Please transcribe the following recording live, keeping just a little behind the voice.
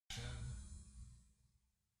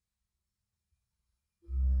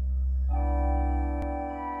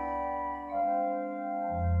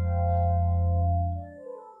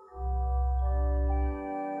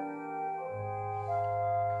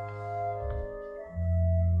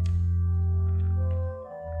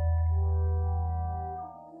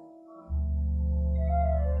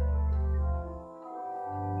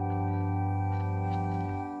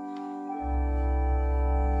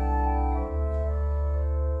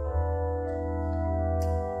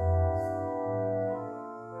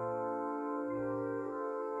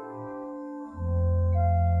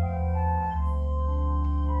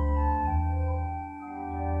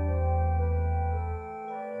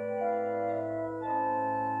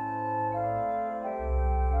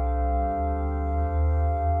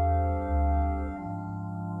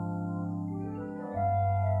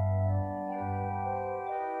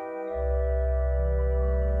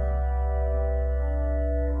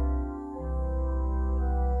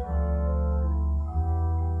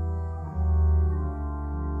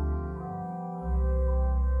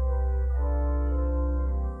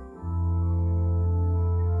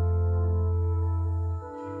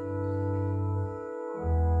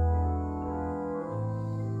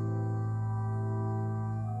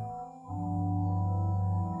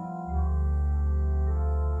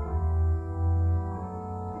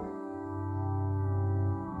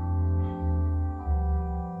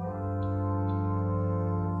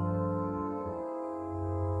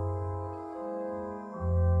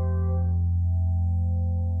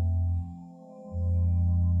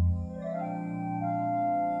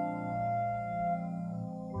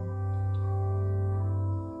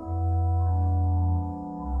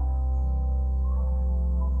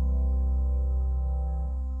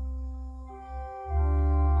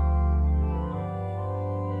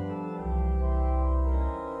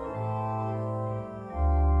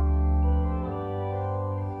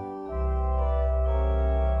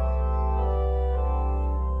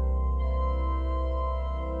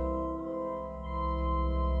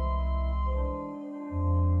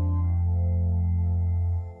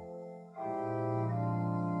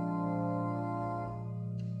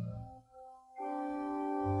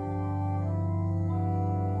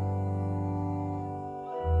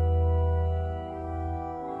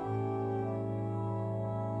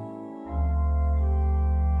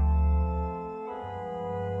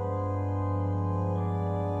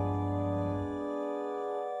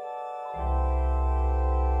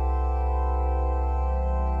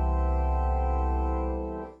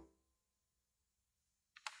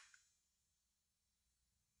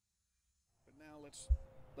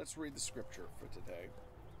Let's read the scripture for today.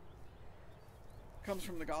 It comes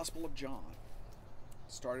from the Gospel of John,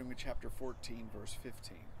 starting with chapter 14, verse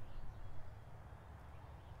 15.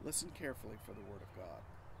 Listen carefully for the word of God.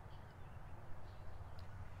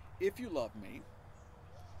 If you love me,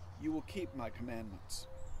 you will keep my commandments.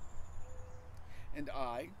 And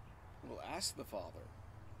I will ask the Father,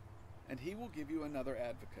 and he will give you another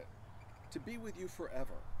advocate to be with you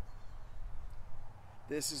forever.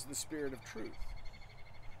 This is the Spirit of truth,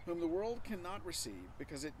 whom the world cannot receive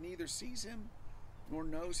because it neither sees him nor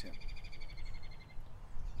knows him.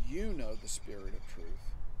 You know the Spirit of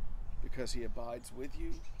truth because he abides with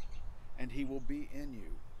you and he will be in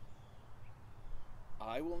you.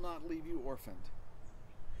 I will not leave you orphaned.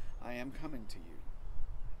 I am coming to you.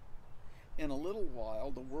 In a little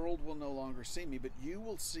while the world will no longer see me, but you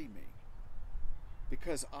will see me.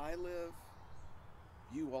 Because I live,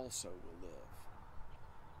 you also will live.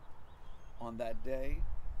 On that day,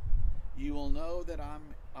 you will know that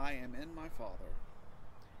I am in my Father,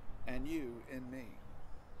 and you in me,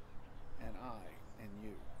 and I in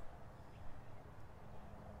you.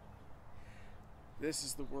 This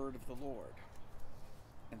is the word of the Lord,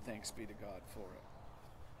 and thanks be to God for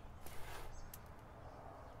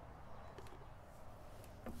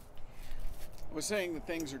it. I was saying that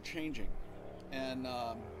things are changing, and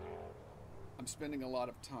I'm spending a lot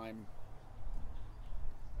of time,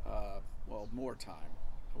 more time,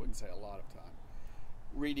 I wouldn't say a lot of time,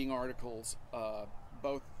 reading articles.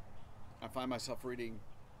 Both, I find myself reading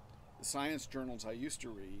the science journals I used to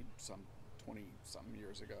read some 20-some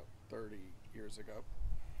years ago, 30 years ago,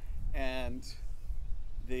 and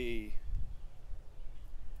the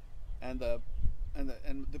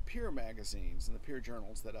peer magazines and the peer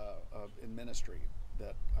journals that in ministry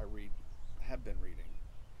that I have been reading,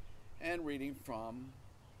 and reading from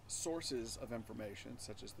sources of information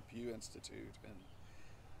such as the Pew Institute and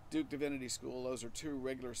Duke Divinity School. Those are two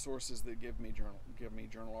regular sources that give me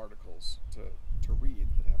journal articles to read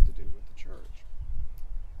that have to do with the church.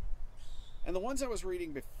 And the ones I was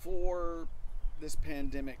reading before this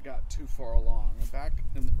pandemic got too far along, back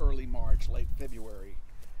in early March, late February,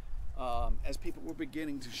 as people were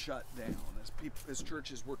beginning to shut down, as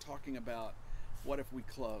churches were talking about, what if we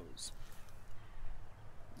close?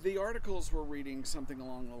 The articles were reading something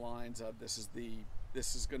along the lines of, this is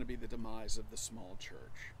going to be the demise of the small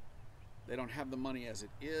church. They don't have the money as it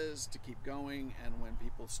is to keep going, and when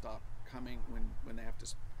people stop coming, when they have to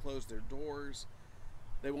close their doors,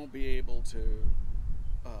 they won't be able to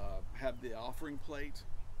have the offering plate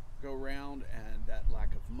go round, and that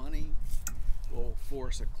lack of money will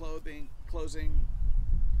force a closing.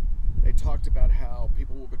 They talked about how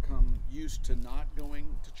people will become used to not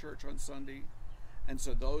going to church on Sunday, and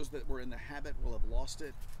so those that were in the habit will have lost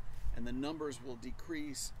it, and the numbers will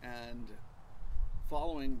decrease. And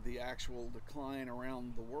following the actual decline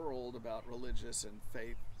around the world about religious and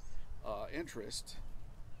faith interest,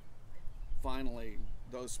 finally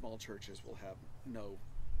those small churches will have no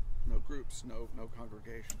groups, no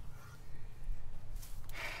congregation.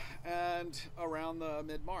 And around the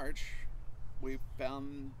mid-March, we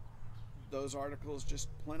found those articles just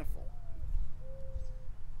plentiful.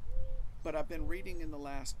 But I've been reading in the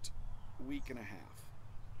last week and a half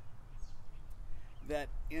that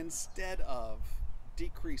instead of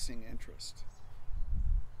decreasing interest,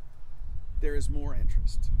 there is more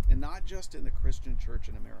interest, and not just in the Christian church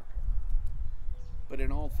in America, but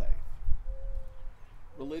in all faith.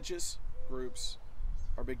 Religious groups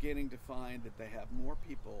are beginning to find that they have more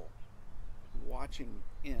people watching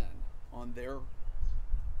in on their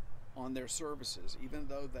services, even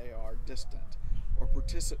though they are distant or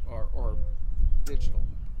digital.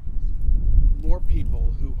 More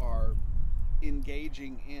people who are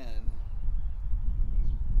engaging in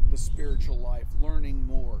the spiritual life, learning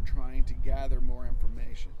more, trying to gather more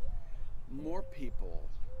information. More people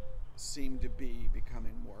seem to be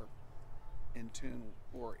becoming more in tune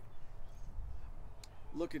or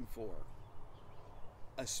looking for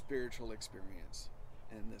a spiritual experience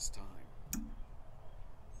in this time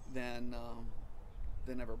than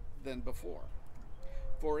before.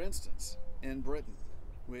 For instance, in Britain,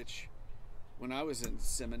 which when I was in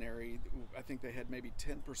seminary, I think they had maybe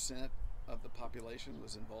 10% of the population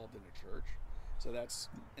was involved in a church. So that's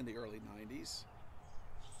in the early 90s.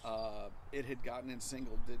 It had gotten in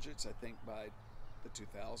single digits, I think, by the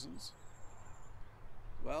 2000s.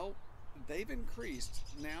 Well, they've increased.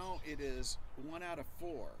 Now it is 1 out of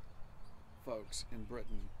 4 folks in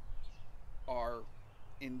Britain are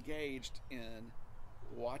engaged in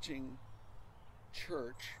watching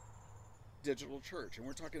church, digital church. And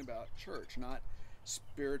we're talking about church, not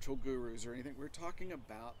spiritual gurus or anything. We're talking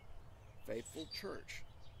about faithful church,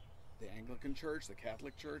 the Anglican Church, the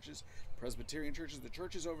Catholic churches, Presbyterian churches, the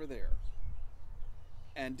churches over there,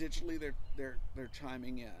 and digitally they're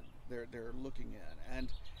chiming in, they're looking in,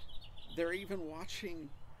 and they're even watching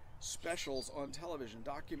specials on television,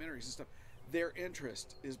 documentaries and stuff. Their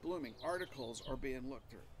interest is blooming. Articles are being looked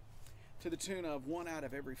through to the tune of 1 out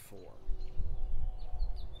of every 4.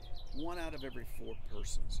 1 out of every 4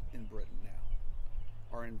 persons in Britain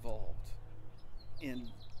now are involved in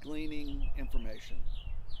gleaning information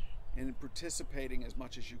and participating as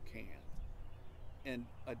much as you can in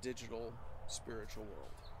a digital spiritual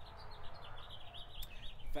world.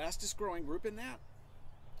 Fastest growing group in that,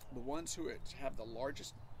 the ones who have the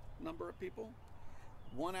largest number of people,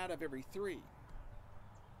 1 out of every 3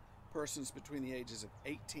 persons between the ages of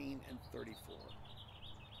 18 and 34.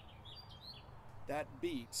 That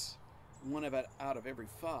beats 1 out of every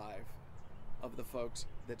 5 of the folks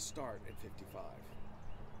that start at 55.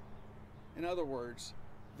 In other words,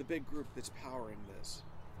 the big group that's powering this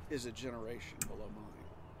is a generation below mine.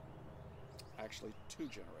 Actually, 2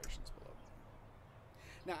 generations below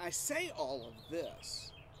mine. Now, I say all of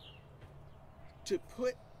this to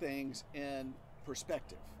put things in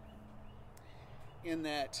perspective, in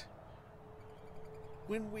that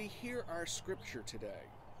when we hear our scripture today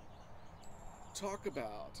talk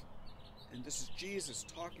about, and this is Jesus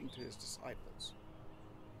talking to his disciples,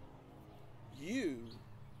 you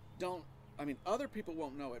don't, other people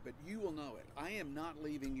won't know it, but you will know it. I am not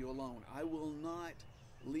leaving you alone. I will not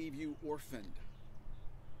leave you orphaned,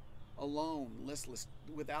 alone, listless,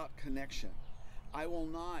 without connection. I will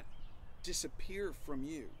not disappear from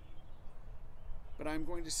you, but I'm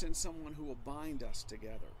going to send someone who will bind us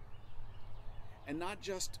together. And not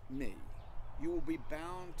just me. You will be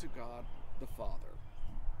bound to God the Father,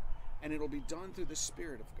 and it'll be done through the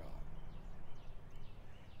Spirit of God.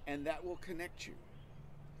 And that will connect you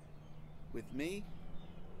with me,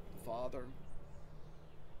 the Father,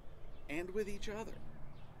 and with each other.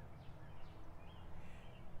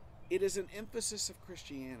 It is an emphasis of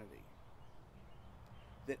Christianity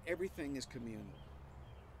that everything is communal.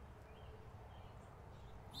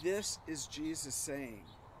 This is Jesus saying,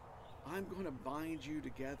 I'm going to bind you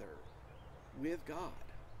together with God.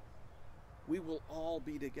 We will all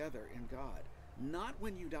be together in God. Not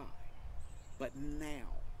when you die, but now.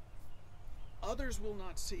 Others will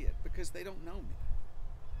not see it because they don't know me.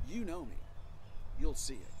 You know me. You'll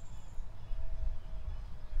see it.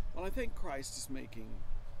 Well, I think Christ is making,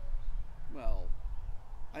 well,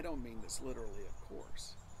 I don't mean this literally, of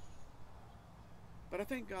course, but I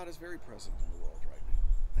think God is very present in the world right now.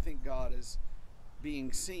 I think God is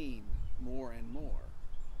being seen more and more.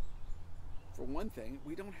 For one thing,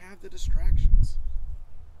 we don't have the distractions.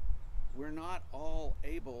 We're not all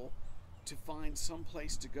able to find some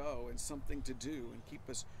place to go and something to do and keep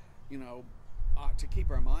us, to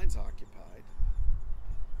keep our minds occupied.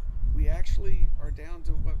 We actually are down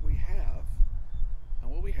to what we have.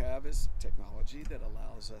 And what we have is technology that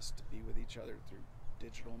allows us to be with each other through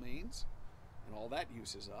digital means. And all that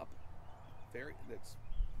use is up. That's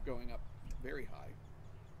going up very high.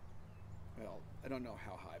 Well, I don't know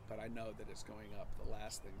how high, but I know that it's going up. The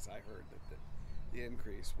last things I heard that the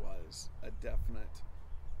increase was a definite,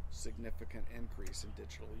 significant increase in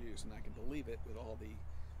digital use, and I can believe it with all the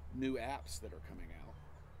new apps that are coming out.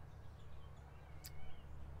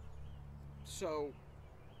 So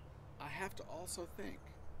I have to also think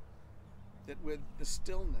that with the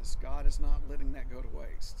stillness, God is not letting that go to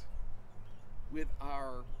waste. With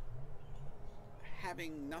our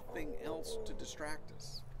having nothing else to distract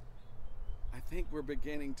us, I think we're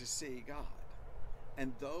beginning to see God.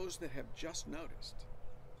 And those that have just noticed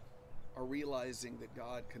are realizing that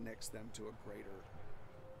God connects them to a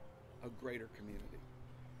greater community.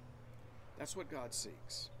 That's what God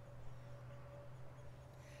seeks.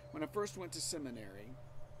 When I first went to seminary,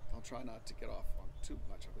 I'll try not to get off on too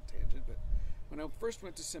much of a tangent, but when I first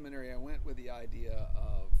went to seminary, I went with the idea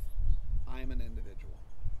of I'm an individual.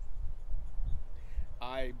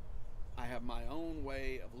 I have my own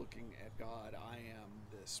way of looking at God. I am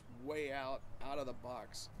this way out of the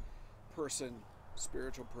box person,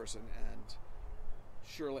 spiritual person, and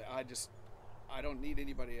surely I don't need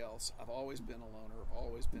anybody else. I've always been a loner. I've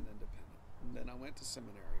always been independent. And then I went to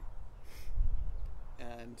seminary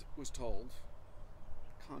and was told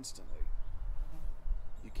constantly,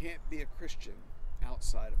 you can't be a Christian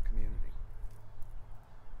outside of community.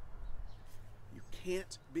 You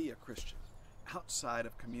can't be a Christian outside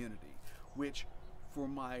of community, which for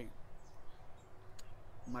my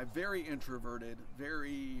very introverted,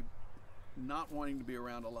 very not wanting to be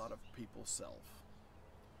around a lot of people self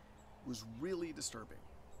was really disturbing.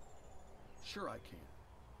 Sure, I can.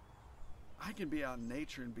 I can be out in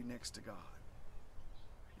nature and be next to God.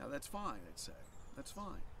 Now that's fine, I'd say. That's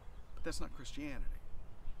fine. But that's not Christianity.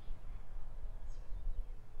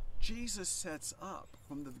 Jesus sets up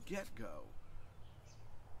from the get-go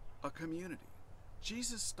a community.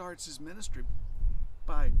 Jesus starts his ministry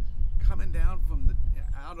by coming down from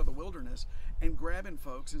out of the wilderness and grabbing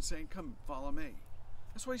folks and saying, come, follow me.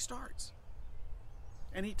 That's where he starts.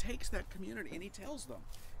 And he takes that community and he tells them,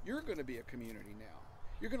 you're going to be a community now.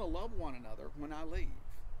 You're going to love one another when I leave.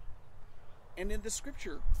 And then the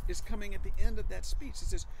scripture is coming at the end of that speech. It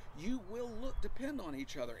says, you will depend on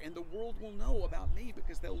each other, and the world will know about me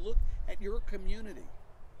because they'll look at your community.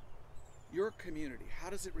 Your community. How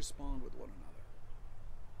does it respond with one another?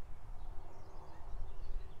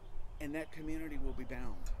 And that community will be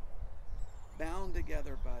bound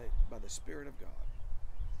together by the Spirit of God.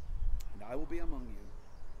 And I will be among you,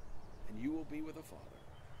 and you will be with the Father.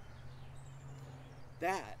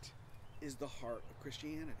 That is the heart of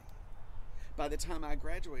Christianity. By the time I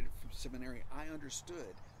graduated from seminary, I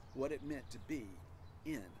understood what it meant to be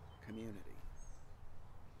in community.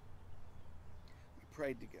 We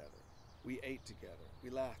prayed together. We ate together. We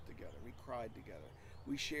laughed together. We cried together.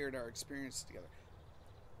 We shared our experiences together.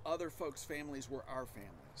 Other folks' families were our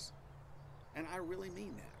families. And I really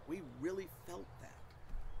mean that. We really felt that.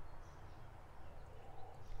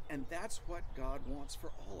 And that's what God wants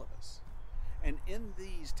for all of us. And in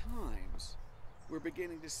these times, we're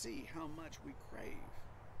beginning to see how much we crave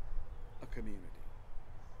a community.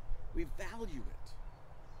 We value it.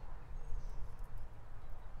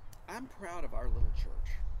 I'm proud of our little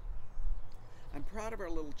church. I'm proud of our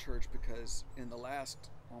little church because in the last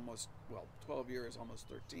 12 years, almost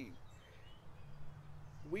 13,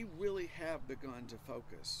 we really have begun to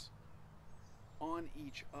focus on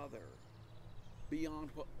each other beyond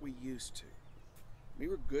what we used to. We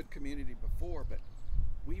were good community before, but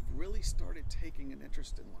we've really started taking an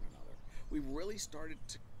interest in one another. We've really started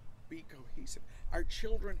to be cohesive. Our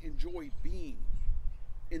children enjoy being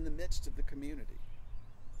in the midst of the community.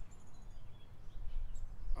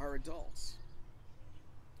 Our adults,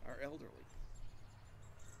 our elderly.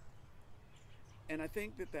 And I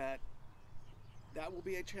think that will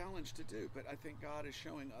be a challenge to do, but I think God is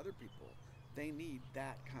showing other people they need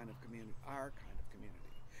that kind of community, our kind of community,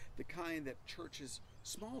 the kind that churches,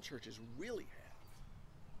 small churches, really have.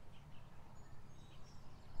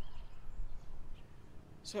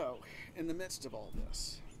 So, in the midst of all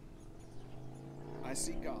this, I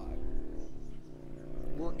see God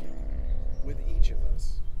working with each of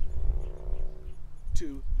us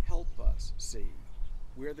to help us see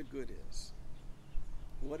where the good is,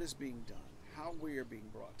 what is being done, how we are being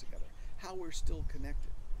brought together, how we're still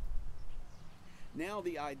connected. Now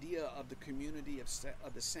the idea of the community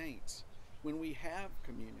of the saints, when we have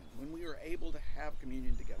communion, when we are able to have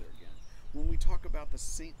communion together again, when we talk about the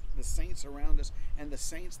saints around us and the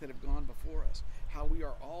saints that have gone before us, how we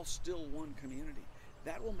are all still one community,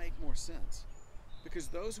 that will make more sense. Because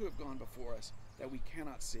those who have gone before us that we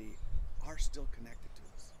cannot see are still connected to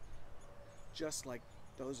us. Just like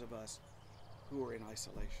those of us who are in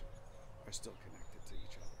isolation are still connected to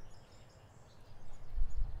each other.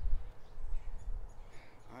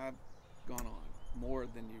 I've gone on more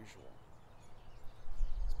than usual.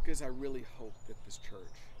 It's because I really hope that this church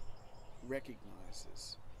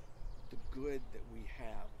recognizes the good that we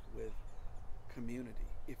have with community.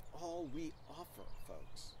 If all we offer,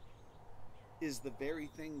 folks, is the very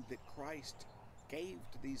thing that Christ gave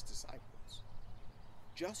to these disciples,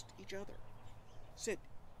 just each other, said,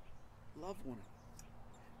 love one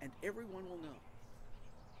another, and everyone will know.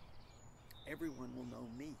 Everyone will know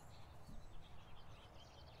me.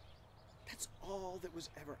 That's all that was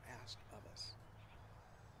ever asked of us.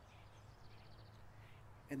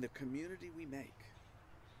 And the community we make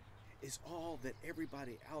is all that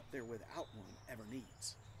everybody out there without one ever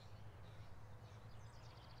needs.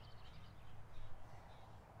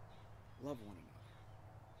 Love one another.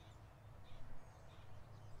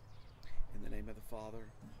 In the name of the Father,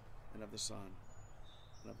 and of the Son,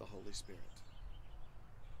 and of the Holy Spirit.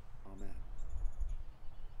 Amen.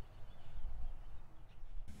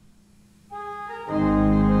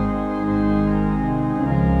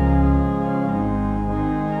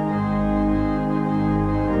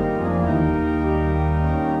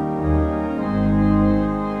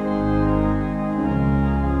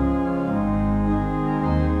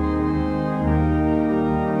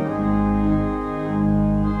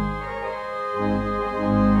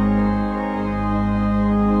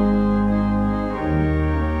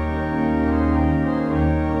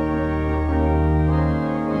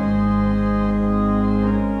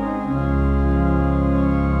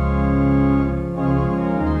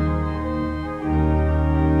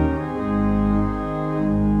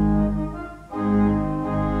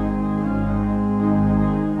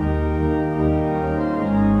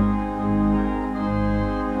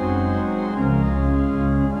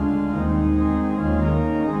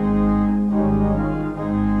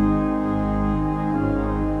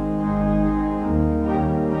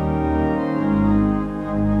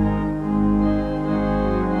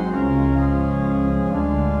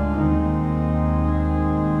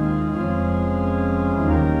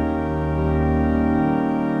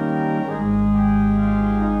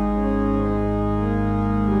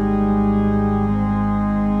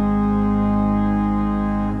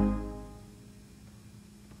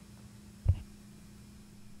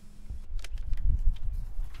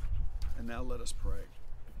 Now let us pray.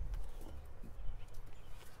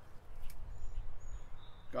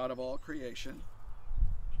 God of all creation,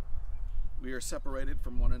 we are separated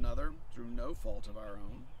from one another through no fault of our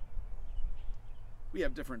own. We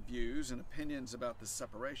have different views and opinions about this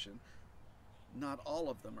separation. Not all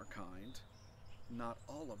of them are kind. Not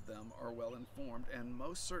all of them are well informed, and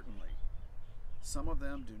most certainly, some of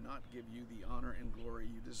them do not give you the honor and glory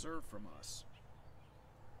you deserve from us.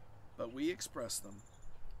 But we express them,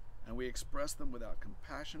 and we express them without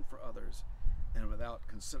compassion for others and without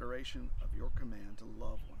consideration of your command to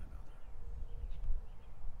love one another.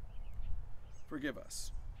 Forgive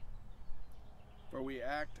us, for we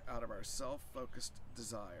act out of our self-focused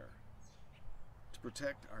desire to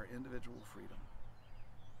protect our individual freedom.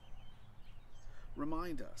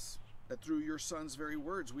 Remind us that through your Son's very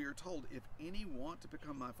words we are told, if any want to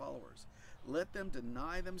become my followers, let them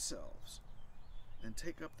deny themselves and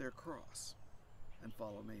take up their cross and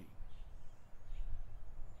follow me.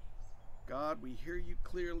 God, we hear you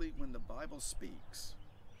clearly when the Bible speaks,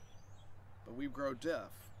 but we grow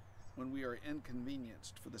deaf when we are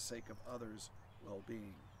inconvenienced for the sake of others'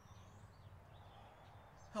 well-being.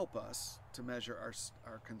 Help us to measure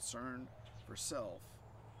our concern for self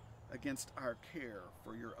against our care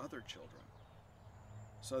for your other children,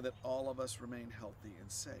 so that all of us remain healthy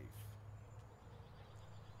and safe.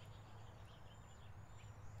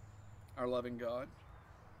 Our loving God,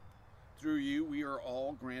 through you we are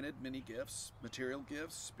all granted many gifts, material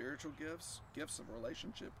gifts, spiritual gifts, gifts of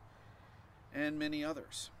relationship, and many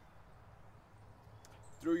others.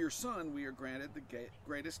 Through your Son we are granted the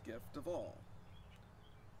greatest gift of all,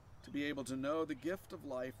 to be able to know the gift of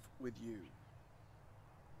life with you.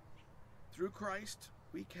 Through Christ,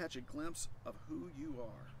 we catch a glimpse of who you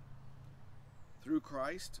are. Through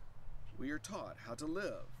Christ, we are taught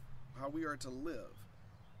how we are to live.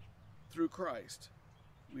 Through Christ,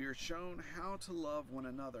 we are shown how to love one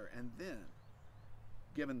another and then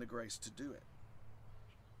given the grace to do it.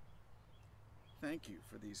 Thank you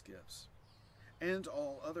for these gifts and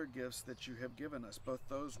all other gifts that you have given us, both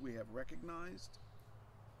those we have recognized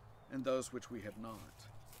and those which we have not.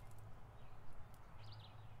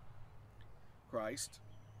 Christ,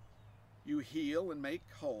 you heal and make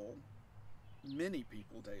whole many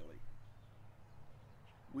people daily.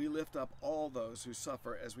 We lift up all those who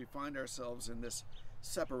suffer as we find ourselves in this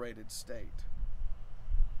separated state.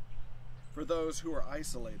 For those who are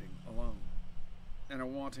isolating alone and are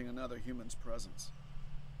wanting another human's presence.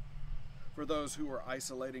 For those who are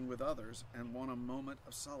isolating with others and want a moment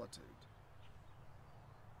of solitude.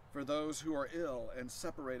 For those who are ill and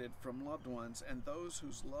separated from loved ones, and those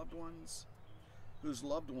whose loved one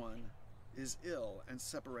is ill and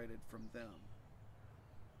separated from them.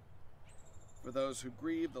 For those who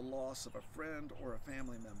grieve the loss of a friend or a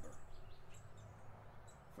family member.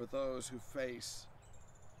 For those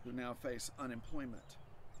who now face unemployment,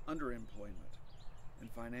 underemployment,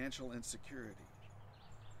 and financial insecurity.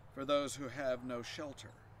 For those who have no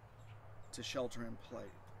shelter to shelter in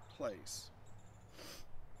place.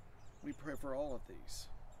 We pray for all of these.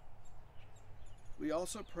 We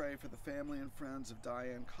also pray for the family and friends of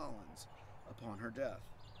Diane Collins upon her death,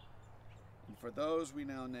 and for those we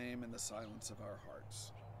now name in the silence of our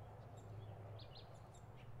hearts.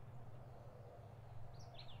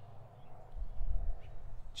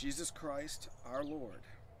 Jesus Christ, our Lord,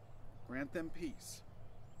 grant them peace,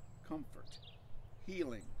 comfort,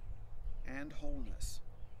 healing, and wholeness,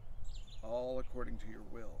 all according to your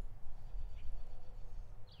will.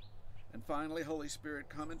 And finally, Holy Spirit,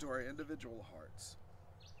 come into our individual hearts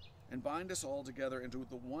and bind us all together into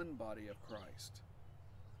the one body of Christ.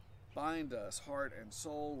 Bind us, heart and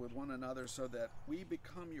soul, with one another so that we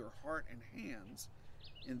become your heart and hands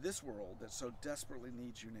in this world that so desperately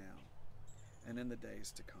needs you now and in the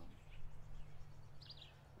days to come.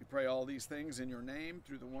 We pray all these things in your name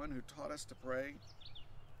through the one who taught us to pray.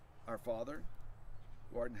 Our Father,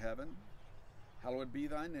 who art in heaven, hallowed be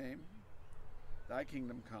thy name. Thy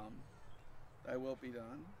kingdom come. Thy will be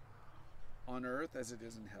done, on earth as it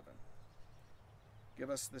is in heaven.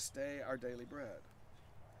 Give us this day our daily bread,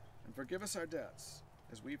 and forgive us our debts,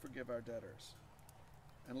 as we forgive our debtors.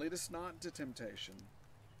 And lead us not into temptation,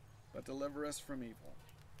 but deliver us from evil.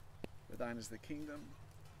 For thine is the kingdom,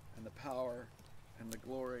 and the power, and the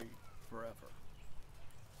glory forever.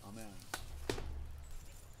 Amen.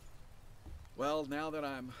 Well, now that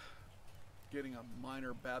I'm getting a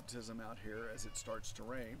minor baptism out here as it starts to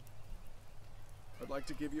rain, I'd like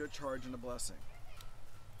to give you a charge and a blessing.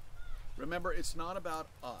 Remember, it's not about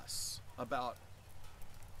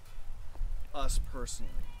us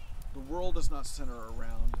personally. The world does not center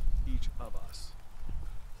around each of us.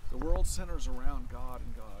 The world centers around God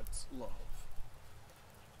and God's love.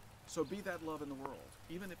 So be that love in the world,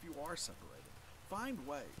 even if you are separated. Find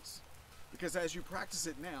ways, because as you practice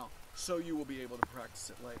it now, so you will be able to practice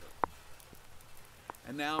it later.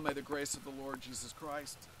 And now may the grace of the Lord Jesus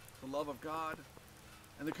Christ, the love of God,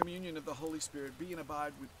 and the communion of the Holy Spirit be and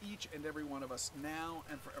abide with each and every one of us now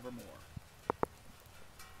and forevermore.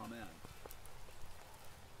 Amen.